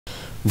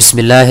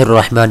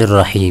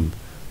बिस्मिल्लाहिर्रहमानिर्रहीम।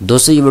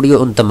 दोस्तों, ये वीडियो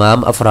उन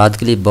तमाम अफराद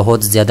के लिए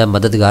बहुत ज़्यादा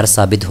मददगार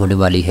साबित होने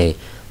वाली है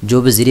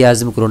जो वज़ीर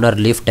आज़म कोरोना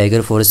रिलीफ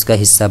टाइगर फोर्स का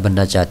हिस्सा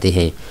बनना चाहते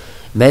हैं।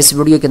 मैं इस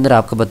वीडियो के अंदर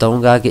आपको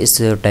बताऊंगा कि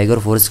इस टाइगर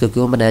फोर्स को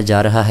क्यों बनाया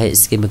जा रहा है,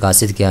 इसके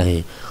मकासद क्या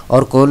हैं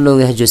और कौन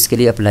लोग हैं जो इसके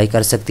लिए अप्लाई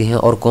कर सकते हैं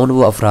और कौन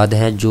वो अफराद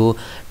हैं जो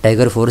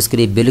टाइगर फोर्स के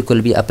लिए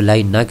बिल्कुल भी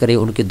अप्लाई ना करें,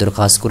 उनकी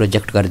दरख्वास्त को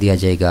रिजेक्ट कर दिया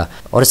जाएगा।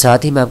 और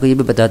साथ ही मैं आपको ये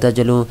भी बताता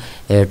चलूँ,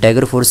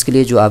 टाइगर फोर्स के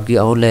लिए जो आपकी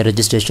ऑनलाइन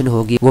रजिस्ट्रेशन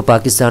होगी वो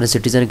पाकिस्तान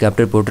सिटीज़न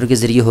कैपिटल पोर्टल के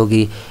ज़रिए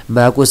होगी।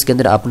 मैं आपको उसके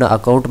अंदर अपना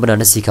अकाउंट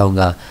बनाना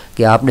सिखाऊंगा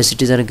कि आपने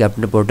सिटीज़न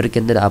कैपिटल पोर्टल के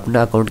अंदर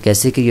अपना अकाउंट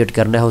कैसे क्रिएट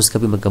करना है, उसका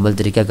भी मुकम्मल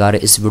तरीकाकार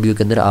इस वीडियो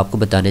के अंदर आपको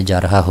बताने जा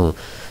रहा हूँ।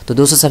 तो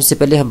दोस्तों, सबसे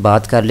पहले हम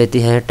बात कर लेते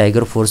हैं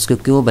टाइगर फोर्स को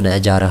क्यों बनाया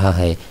जा रहा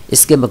है,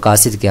 इसके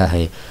मकासद क्या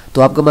है।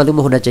 तो आपको मालूम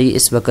होना चाहिए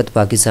इस वक्त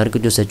पाकिस्तान की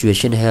जो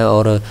सिचुएशन है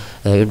और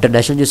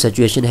इंटरनेशनल जो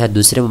सिचुएशन है,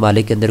 दूसरे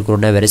ममालिक के अंदर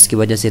कोरोना वायरस की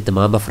वजह से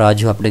तमाम अफराद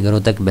जो अपने घरों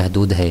तक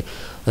महदूद है।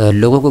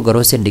 लोगों को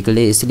घरों से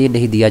निकले इसलिए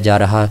नहीं दिया जा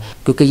रहा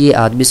क्योंकि ये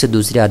आदमी से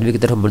दूसरे आदमी की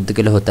तरफ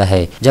मुंतकिल होता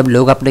है। जब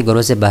लोग अपने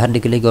घरों से बाहर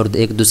निकलेंगे और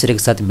एक दूसरे के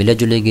साथ मिले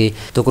जुलेंगे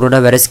तो कोरोना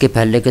वायरस के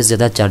फैलने के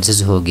ज़्यादा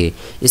चांसेस होंगे,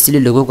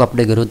 इसलिए लोगों को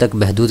अपने घरों तक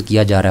महदूद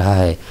किया जा रहा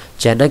है।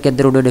 चाइना के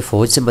अंदर उन्होंने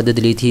फ़ौज से मदद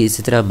ली थी,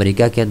 इसी तरह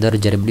अमेरिका के अंदर,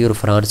 जर्मनी और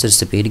फ्रांस और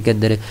स्पेन के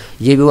अंदर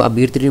ये वो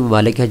अमीर तरीन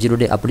ममालिक हैं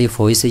जिन्होंने अपनी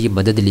फ़ौज से ये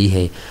मदद ली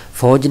है।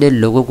 फ़ौज ने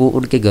लोगों को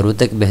उनके घरों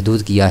तक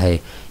महदूद किया है।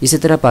 इसी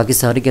तरह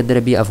पाकिस्तान के अंदर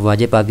भी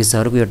अफवाज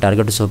पाकिस्तान को यह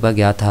टारगेट सौंपा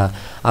गया था।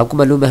 आपको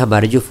मालूम है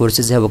हमारी जो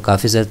फोर्सेस है वो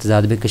काफ़ी ज़्यादा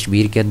तादाद में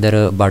कश्मीर के अंदर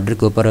बॉर्डर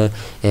के ऊपर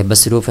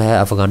मसरूफ़ है,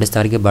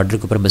 अफ़गानिस्तान के बॉर्डर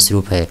के ऊपर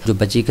मसरूफ़ है। जो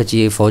बची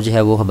खची फ़ौज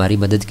है वो हमारी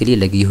मदद के लिए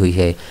लगी हुई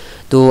है।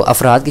 तो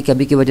अफराद की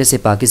कमी की वजह से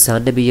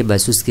पाकिस्तान ने भी ये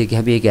महसूस किया कि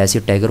हमें एक ऐसी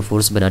टाइगर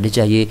फोर्स बनानी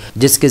चाहिए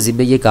जिसके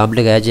ज़िम्मे ये काम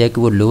लगाया जाए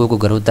कि वो लोगों को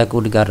घरों तक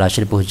उनका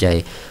राशन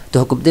पहुँचाए। तो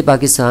हुकूमत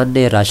पाकिस्तान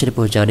ने राशन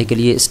पहुँचाने के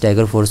लिए इस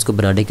टाइगर फोर्स को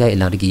बनाने का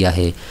ऐलान किया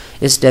है।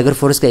 इस टाइगर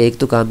फोर्स का एक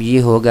तो काम ये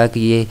होगा कि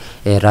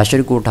ये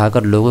राशन को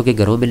उठाकर लोगों के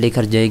घरों में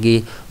लेकर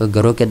जाएंगे,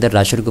 घरों के अंदर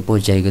राशन को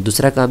पहुँचाएंगे।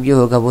 दूसरा काम ये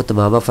होगा वो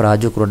तमाम अफराद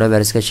जो कोरोना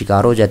वायरस का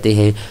शिकार हो जाते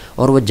हैं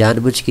और वो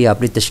जानबूझ के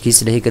अपनी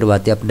तशखीस नहीं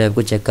करवाते, अपने आप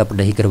को चेकअप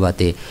नहीं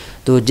करवाते,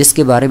 तो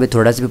जिसके बारे में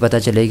थोड़ा सा भी पता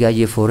चलेगा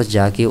ये फ़ोर्स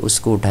जाके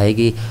उसको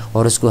उठाएगी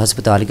और उसको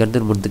अस्पताल के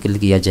अंदर मुंतकिल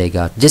किया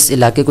जाएगा। जिस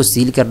इलाके को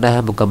सील करना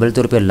है, मुकम्मल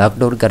तौर पर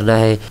लॉकडाउन करना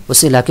है,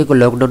 उस इलाके को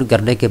लॉकडाउन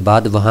करने के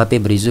बाद वहाँ पे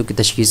मरीजों की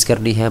तशखीस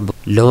करनी है,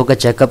 लोगों का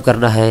चेकअप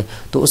करना है,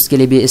 तो उसके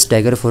लिए भी इस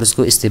टाइगर फोर्स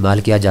को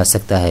इस्तेमाल किया जा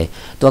सकता है।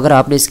 तो अगर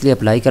आपने इसके लिए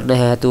अप्लाई करना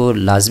है तो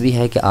लाजमी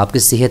है कि आपकी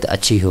सेहत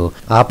अच्छी हो,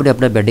 आपने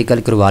अपना मेडिकल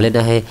करवा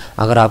लेना है।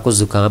 अगर आपको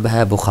ज़ुकाम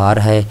है, बुखार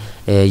है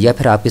या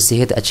फिर आपकी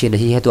सेहत अच्छी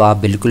नहीं है तो आप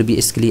बिल्कुल भी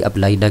इसके लिए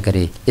अप्लाई ना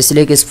करें,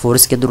 इसलिए कि इस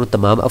फोर्स के अंदर उन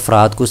तमाम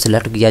अफराद को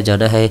सिलेक्ट किया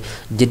जाना है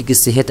जिनकी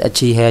सेहत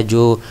अच्छी है,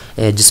 जो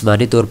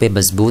जिस्मानी तौर पे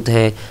मजबूत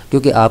है,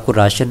 क्योंकि आपको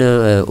राशन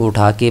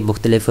उठा के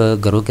मुख्तलिफ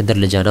घरों के अंदर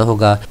ले जाना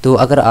होगा। तो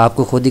अगर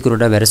आपको खुद ही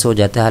कोरोना वायरस हो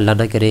जाता है, अल्लाह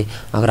ना करे,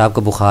 अगर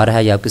आपको बुखार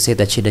है या आपकी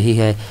सेहत अच्छी नहीं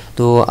है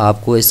तो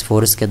आपको इस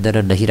फोर्स के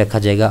अंदर नहीं रखा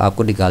जाएगा,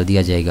 आपको निकाल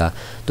दिया जाएगा।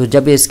 तो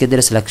जब इसके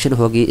अंदर सिलेक्शन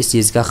होगी इस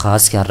चीज़ का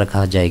ख़ास ख्याल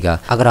रखा जाएगा।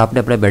 अगर आपने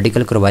अपना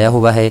मेडिकल करवाया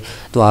हुआ है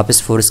तो आप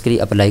इस फोर्स के लिए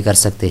अप्लाई कर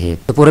सकते हैं।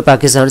 तो पूरे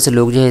पाकिस्तान से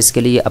लोग जो है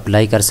इसके लिए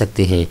अप्लाई कर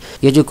सकते हैं।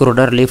 ये जो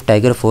कोरोना रिलीफ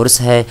टाइगर फोर्स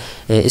है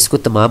इसको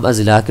तमाम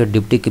अज़ला के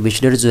डिप्टी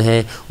कमिश्नर जो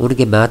हैं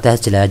उनके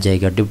मातहत चलाया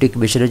जाएगा। डिप्टी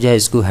कमिश्नर जो है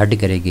इसको हेड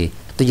करेंगे।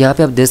 तो यहाँ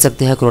पे आप देख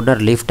सकते हैं कोरोना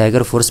रिलीफ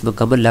टाइगर फोर्स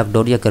मुकम्मल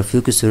लॉकडाउन या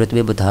कर्फ्यू की सूरत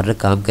में मुतहर्रिक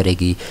काम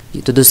करेगी।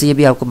 तो दोस्तों, ये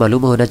भी आपको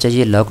मालूम होना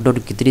चाहिए लॉकडाउन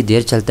कितनी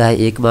देर चलता है,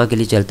 1 माह के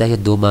लिए चलता है या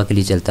 2 माह के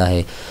लिए चलता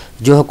है।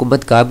 जो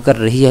हुकूमत काम कर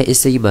रही है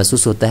इससे ये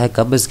महसूस होता है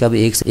कम से कम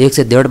 1 से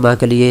 1.5 माह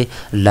के लिए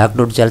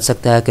लॉकडाउन चल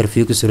सकता है,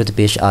 कर्फ्यू की सूरत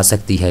पेश आ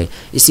सकती है।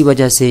 इसी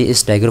वजह से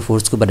इस टाइगर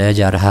फोर्स को बनाया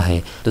जा रहा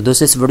है। तो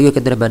दोस्तों, इस वीडियो के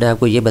अंदर मैंने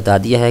आपको ये बता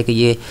दिया है कि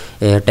ये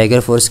टाइगर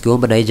फोर्स क्यों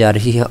बनाई जा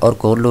रही है और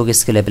कौन लोग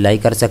इसके लिए अप्लाई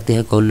कर सकते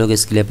हैं, कौन लोग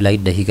इसके लिए अप्लाई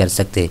नहीं कर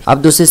सकते।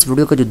 अब दोस्तों, इस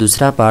वीडियो का जो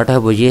दूसरा पार्ट है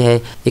वो ये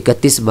है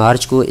 31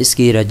 मार्च को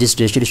इसकी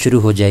रजिस्ट्रेशन शुरू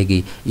हो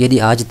जाएगी, यानी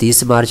आज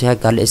 30 मार्च है,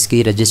 कल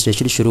इसकी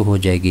रजिस्ट्रेशन शुरू हो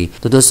जाएगी।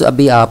 तो दोस्तों,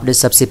 अभी आपने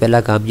सबसे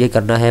पहला काम ये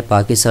करना है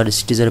पाकिस्तान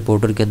सिटीजन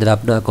पोर्टल के अंदर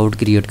अपना अकाउंट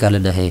क्रिएट कर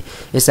लेना है।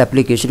 इस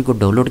एप्लीकेशन को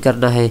डाउनलोड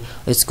करना है,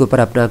 इसके ऊपर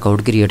अपना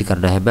अकाउंट क्रिएट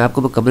करना है। मैं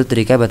आपको मुकम्मल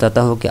तरीका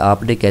बताता हूँ कि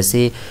आपने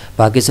कैसे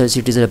पाकिस्तान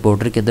सिटीजन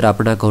पोर्टल के अंदर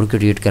अपना अकाउंट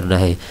क्रिएट करना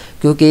है,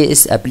 क्योंकि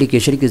इस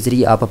एप्लीकेशन के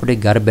ज़रिए आप अपने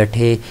घर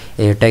बैठे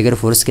टाइगर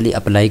फोर्स के लिए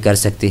अप्लाई कर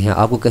सकते हैं।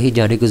 आपको कहीं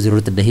जाने की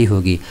ज़रूरत नहीं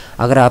होगी।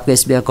 अगर आपका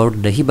इसमें अकाउंट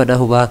नहीं बना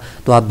हुआ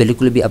तो आप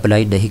बिल्कुल भी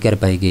अप्लाई नहीं कर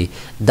पाएंगे।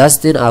 10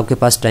 दिन आपके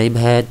पास टाइम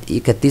है,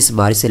 31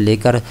 मार्च से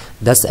लेकर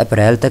 10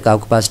 अप्रैल तक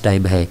आपके पास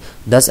टाइम है।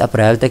 10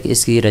 अप्रैल तक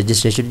इसकी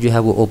रजिस्ट्रेशन जो है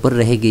वो ओपन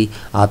रहेगी,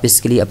 आप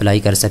इसके लिए अप्लाई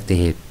कर सकते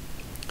हैं।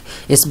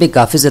 इसमें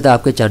काफ़ी ज़्यादा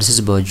आपके चांसेस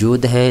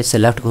मौजूद हैं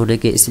सेलेक्ट होने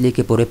के, इसलिए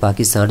कि पूरे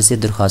पाकिस्तान से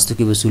दरख्वास्तों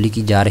की वसूली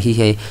की जा रही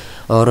है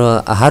और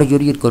हर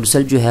यूनियन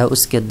कौंसिल जो है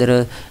उसके अंदर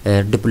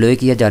डिप्लॉय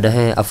किया जाना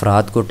है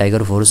अफराद को,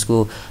 टाइगर फोर्स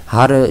को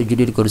हर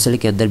यूनियन कौंसिल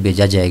के अंदर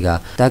भेजा जाएगा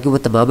ताकि वो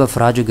तमाम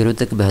अफराद जो घरों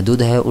तक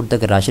महदूद है उन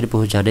तक राशन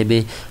पहुँचाने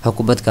में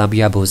हुकूमत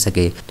कामयाब हो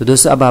सके। तो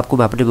दोस्तों, अब आपको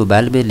मैं अपने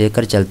मोबाइल में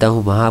लेकर चलता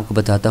हूँ, वहाँ आपको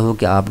बताता हूँ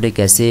कि आपने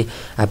कैसे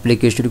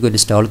एप्लीकेशन को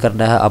इंस्टॉल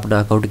करना है, अपना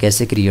अकाउंट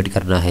कैसे क्रिएट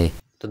करना है।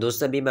 तो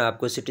दोस्तों अभी मैं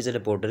आपको सिटीज़न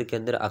पोर्टल के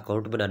अंदर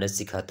अकाउंट बनाना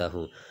सिखाता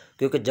हूँ,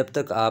 क्योंकि जब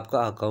तक आपका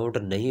अकाउंट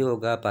नहीं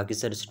होगा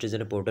पाकिस्तान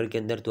सिटीज़न पोर्टल के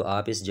अंदर तो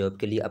आप इस जॉब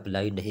के लिए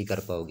अप्लाई नहीं कर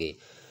पाओगे।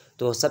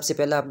 तो सबसे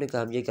पहला आपने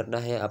काम ये करना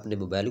है, अपने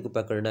मोबाइल को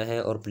पकड़ना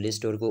है और प्ले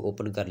स्टोर को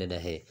ओपन कर लेना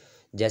है।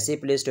 जैसे ही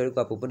प्ले स्टोर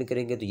को आप ओपन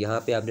करेंगे तो यहाँ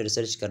पे आपने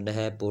रिसर्च करना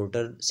है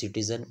पोर्टल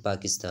सिटीज़न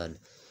पाकिस्तान।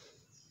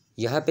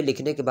 यहाँ पे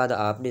लिखने के बाद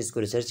आपने इसको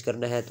रिसर्च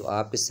करना है तो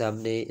आपके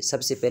सामने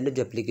सबसे पहले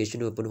जो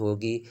एप्लीकेशन ओपन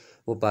होगी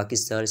वो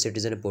पाकिस्तान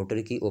सिटीज़न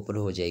पोर्टल की ओपन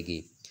हो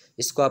जाएगी।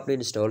 इसको आपने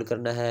इंस्टॉल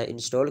करना है।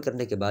 इंस्टॉल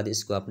करने के बाद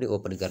इसको आपने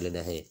ओपन कर लेना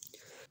है।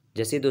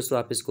 जैसे ही दोस्तों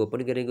आप इसको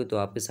ओपन करेंगे तो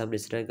आपके सामने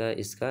इस तरह का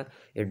इसका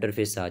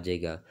इंटरफेस आ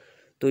जाएगा।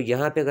 तो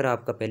यहाँ पे अगर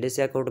आपका पहले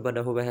से अकाउंट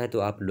बना हुआ है तो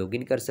आप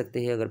लॉगिन कर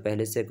सकते हैं। अगर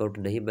पहले से अकाउंट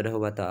नहीं बना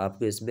हुआ तो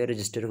आपको इसमें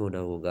रजिस्टर होना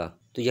होगा।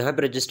 तो यहाँ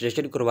पर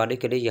रजिस्ट्रेशन करवाने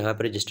के लिए यहाँ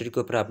पर रजिस्टर के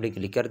ऊपर आपने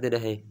क्लिक कर देना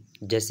है।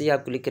 जैसे ही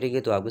आप क्लिक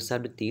करेंगे तो आपके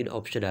सामने 3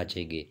 ऑप्शन आ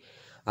जाएंगे।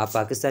 आप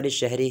पाकिस्तानी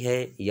शहरी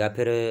हैं या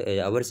फिर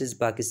ओवरसीज़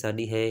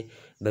पाकिस्तानी हैं,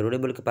 बैरून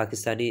मुल्क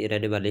पाकिस्तानी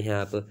रहने वाले हैं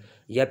आप,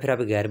 या फिर आप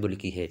गैर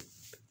मुल्की हैं।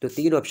 तो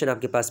 3 ऑप्शन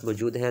आपके पास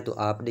मौजूद हैं। तो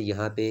आपने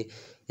यहाँ पे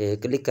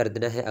क्लिक कर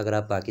देना है अगर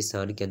आप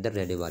पाकिस्तान के अंदर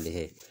रहने वाले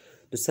हैं।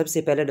 तो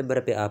सबसे पहले नंबर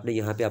पे आपने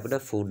यहाँ पे अपना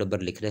फ़ोन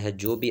नंबर लिखना है,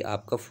 जो भी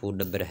आपका फ़ोन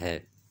नंबर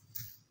है।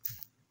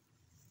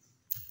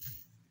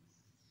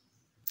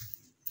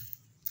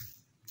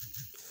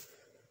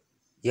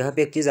 यहाँ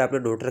पे एक चीज़ आपने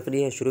नोट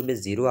रखनी है, शुरू में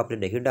 0 आपने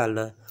नहीं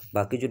डालना,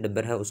 बाकी जो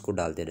नंबर है उसको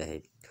डाल देना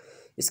है।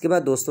 इसके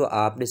बाद दोस्तों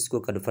आपने इसको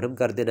कन्फर्म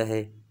कर देना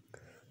है।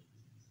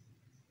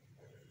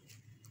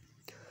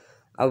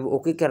 अब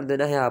ओके कर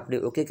देना है आपने।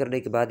 ओके करने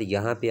के बाद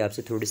यहाँ पे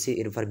आपसे थोड़ी सी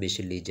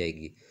इन्फॉर्मेशन ली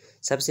जाएगी।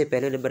 सबसे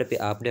पहले नंबर पे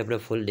आपने अपना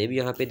फुल नेम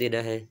यहाँ पे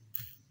देना है।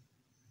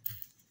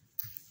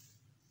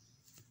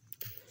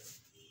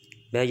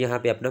 मैं यहाँ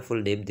पे अपना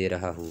फुल नेम दे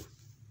रहा हूँ।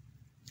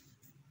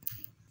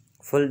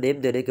 फुल नेम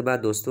देने के बाद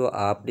दोस्तों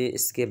आपने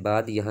इसके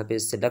बाद यहाँ पे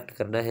सिलेक्ट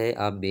करना है,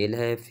 आप मेल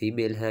हैं,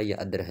 फीमेल हैं या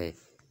अदर हैं।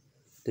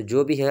 तो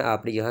जो भी है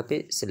आपने यहाँ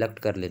पे सिलेक्ट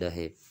कर लेना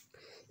है।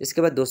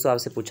 इसके बाद दोस्तों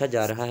आपसे पूछा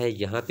जा रहा है,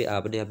 यहाँ पे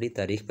आपने अपनी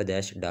तारीख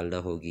पैदाइश डालना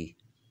होगी।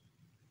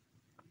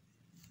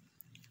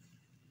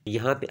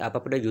 यहाँ पे आप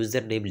अपना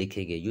यूज़र नेम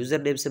लिखेंगे।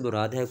 यूज़र नेम से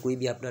मुराद है कोई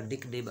भी अपना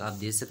निक नेम आप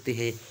दे सकते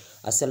हैं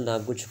असल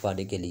नाम को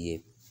छुपाने के लिए।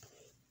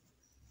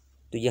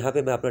 तो यहाँ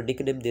पे मैं अपना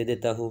निक नेम दे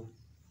देता हूँ।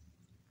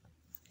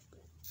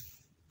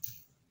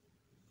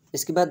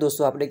 इसके बाद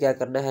दोस्तों आपने क्या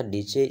करना है,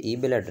 नीचे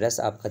ईमेल एड्रेस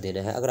आपका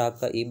देना है। अगर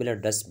आपका ईमेल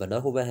एड्रेस बना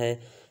हुआ है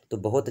तो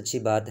बहुत अच्छी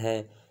बात है।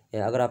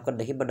 अगर आपका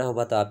नहीं बना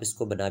हुआ तो आप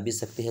इसको बना भी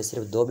सकते हैं।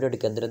 सिर्फ 2 मिनट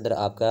के अंदर अंदर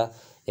आपका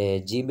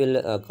जीमेल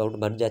अकाउंट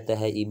बन जाता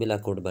है, ईमेल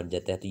अकाउंट बन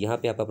जाता है। तो यहाँ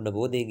पे आप अपना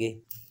वो देंगे।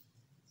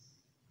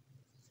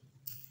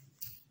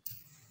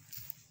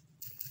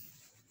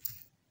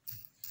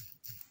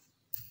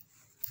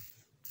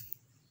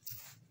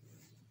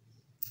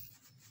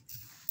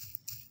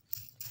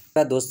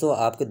 दोस्तों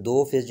आपके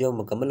 2 फेज़ जो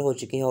मुकम्मल हो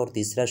चुके हैं और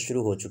तीसरा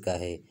शुरू हो चुका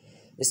है।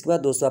 इसके बाद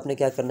दोस्तों आपने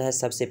क्या करना है,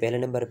 सबसे पहले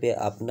नंबर पे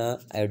अपना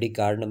आईडी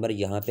कार्ड नंबर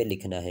यहाँ पे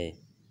लिखना है।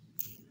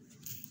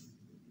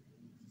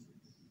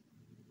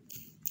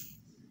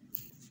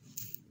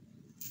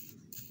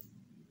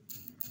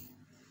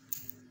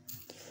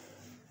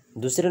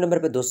 दूसरे नंबर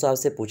पे दोस्तों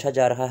आपसे पूछा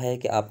जा रहा है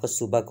कि आपका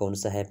सूबा कौन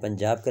सा है।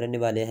 पंजाब के रहने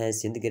वाले हैं,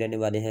 सिंध के रहने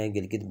वाले हैं,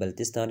 गिलगित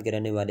बल्तिस्तान के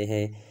रहने वाले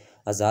हैं,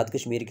 आज़ाद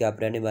कश्मीर के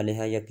आप रहने वाले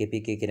हैं या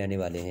KPK के रहने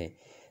वाले हैं।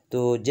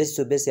 तो जिस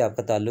सूबे से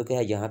आपका ताल्लुक़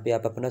है यहाँ पे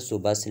आप अपना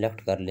सूबा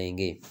सिलेक्ट कर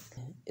लेंगे।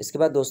 इसके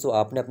बाद दोस्तों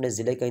आपने अपने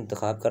ज़िले का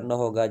इंतखाब करना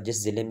होगा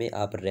जिस ज़िले में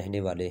आप रहने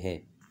वाले हैं।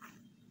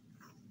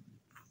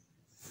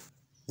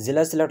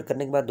 ज़िला सिलेक्ट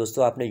करने के बाद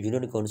दोस्तों आपने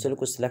यूनियन कौंसिल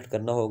को सिलेक्ट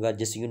करना होगा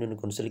जिस यूनियन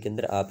कौंसिल के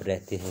अंदर आप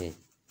रहते हैं।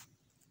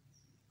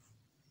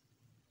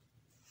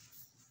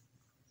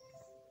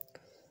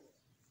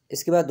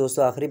 इसके बाद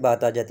दोस्तों आखिरी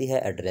बात आ जाती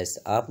है एड्रेस।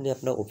 आपने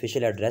अपना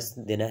ऑफिशियल एड्रेस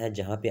देना है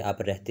जहाँ पे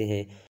आप रहते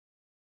हैं।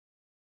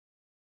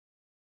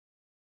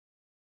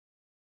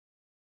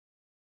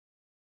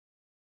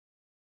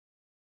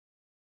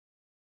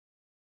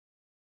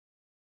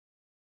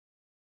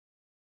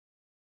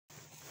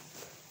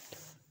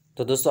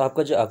 तो दोस्तों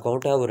आपका जो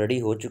अकाउंट है वो रेडी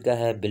हो चुका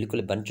है,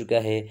 बिल्कुल बन चुका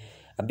है।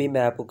 अभी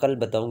मैं आपको कल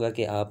बताऊंगा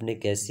कि आपने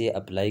कैसे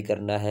अप्लाई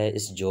करना है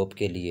इस जॉब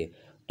के लिए,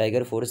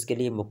 टाइगर फोर्स के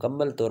लिए।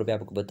 मुकम्मल तौर पे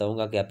आपको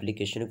बताऊंगा कि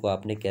एप्लीकेशन को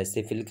आपने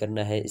कैसे फ़िल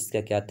करना है,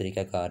 इसका क्या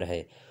तरीक़ाकार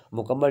है,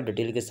 मुकम्मल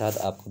डिटेल के साथ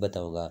आपको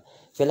बताऊंगा।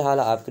 फ़िलहाल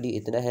आपके लिए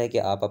इतना है कि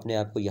आप अपने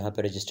आप को यहाँ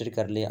पर रजिस्टर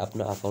कर लें,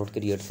 अपना अकाउंट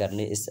क्रिएट कर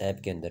लें इस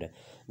ऐप के अंदर।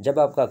 जब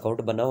आपका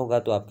अकाउंट बना होगा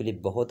तो आपके लिए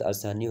बहुत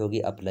आसानी होगी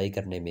अप्लाई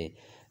करने में।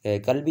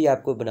 कल भी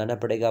आपको बनाना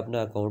पड़ेगा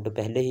अपना अकाउंट।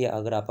 पहले ही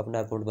अगर आप अपना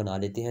अकाउंट बना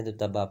लेते हैं तो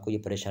तब आपको ये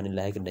परेशानी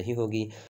लायक नहीं होगी।